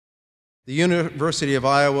The University of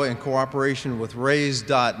Iowa, in cooperation with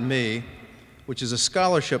Raise.me, which is a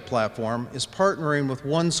scholarship platform, is partnering with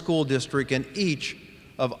one school district in each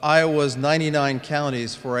of Iowa's 99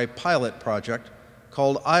 counties for a pilot project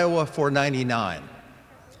called Iowa for 99.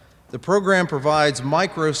 The program provides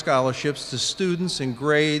micro-scholarships to students in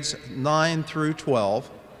grades 9 through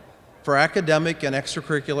 12 for academic and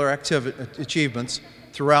extracurricular achievements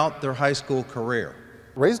throughout their high school career.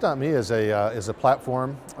 Raise.me is a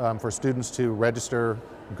platform for students to register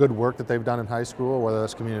good work that they've done in high school, whether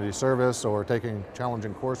that's community service or taking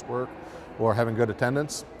challenging coursework or having good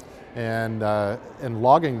attendance, and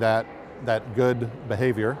logging that good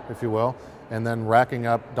behavior, if you will, and then racking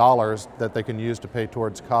up dollars that they can use to pay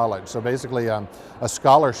towards college. So basically a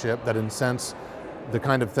scholarship that incents the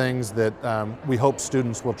kind of things that we hope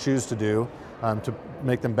students will choose to do to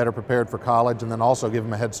make them better prepared for college, and then also give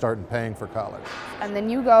them a head start in paying for college. And then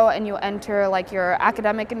you go and you enter like your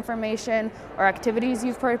academic information or activities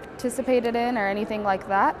you've participated in or anything like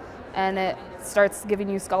that, and it starts giving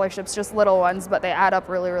you scholarships, just little ones, but they add up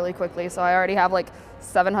really, really quickly. So I already have like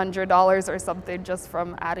 $700 or something just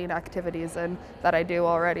from adding activities in that I do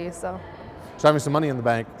already. So having some money in the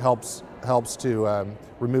bank helps to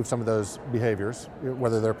remove some of those behaviors,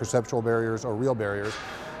 whether they're perceptual barriers or real barriers.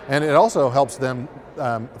 And it also helps them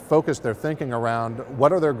focus their thinking around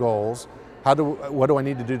what are their goals, what do I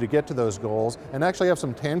need to do to get to those goals, and actually have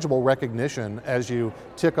some tangible recognition as you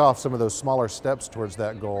tick off some of those smaller steps towards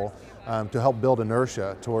that goal to help build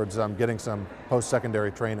inertia towards getting some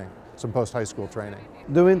post-secondary training, some post-high school training.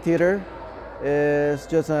 Doing theater is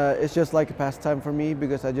it's just like a pastime for me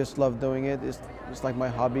because I just love doing it. It's just like my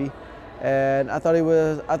hobby, and I thought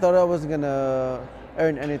I wasn't gonna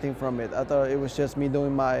earn anything from it. I thought it was just me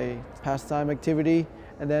doing my pastime activity,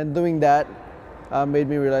 and then doing that made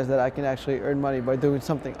me realize that I can actually earn money by doing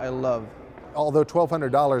something I love. Although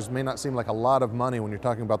 $1,200 may not seem like a lot of money when you're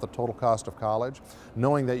talking about the total cost of college,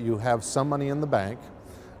 knowing that you have some money in the bank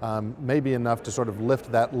may be enough to sort of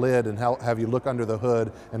lift that lid and have you look under the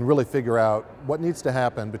hood and really figure out what needs to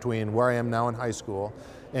happen between where I am now in high school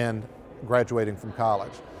and graduating from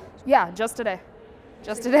college. Yeah, just today.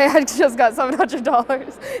 Just today I just got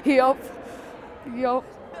 $700. Yup.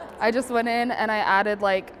 I just went in and I added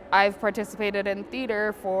I've participated in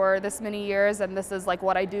theater for this many years, and this is like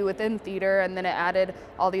what I do within theater, and then it added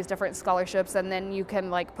all these different scholarships, and then you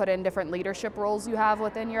can put in different leadership roles you have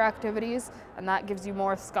within your activities, and that gives you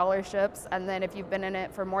more scholarships, and then if you've been in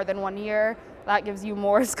it for more than 1 year, that gives you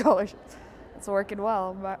more scholarships. It's working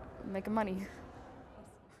well, but making money.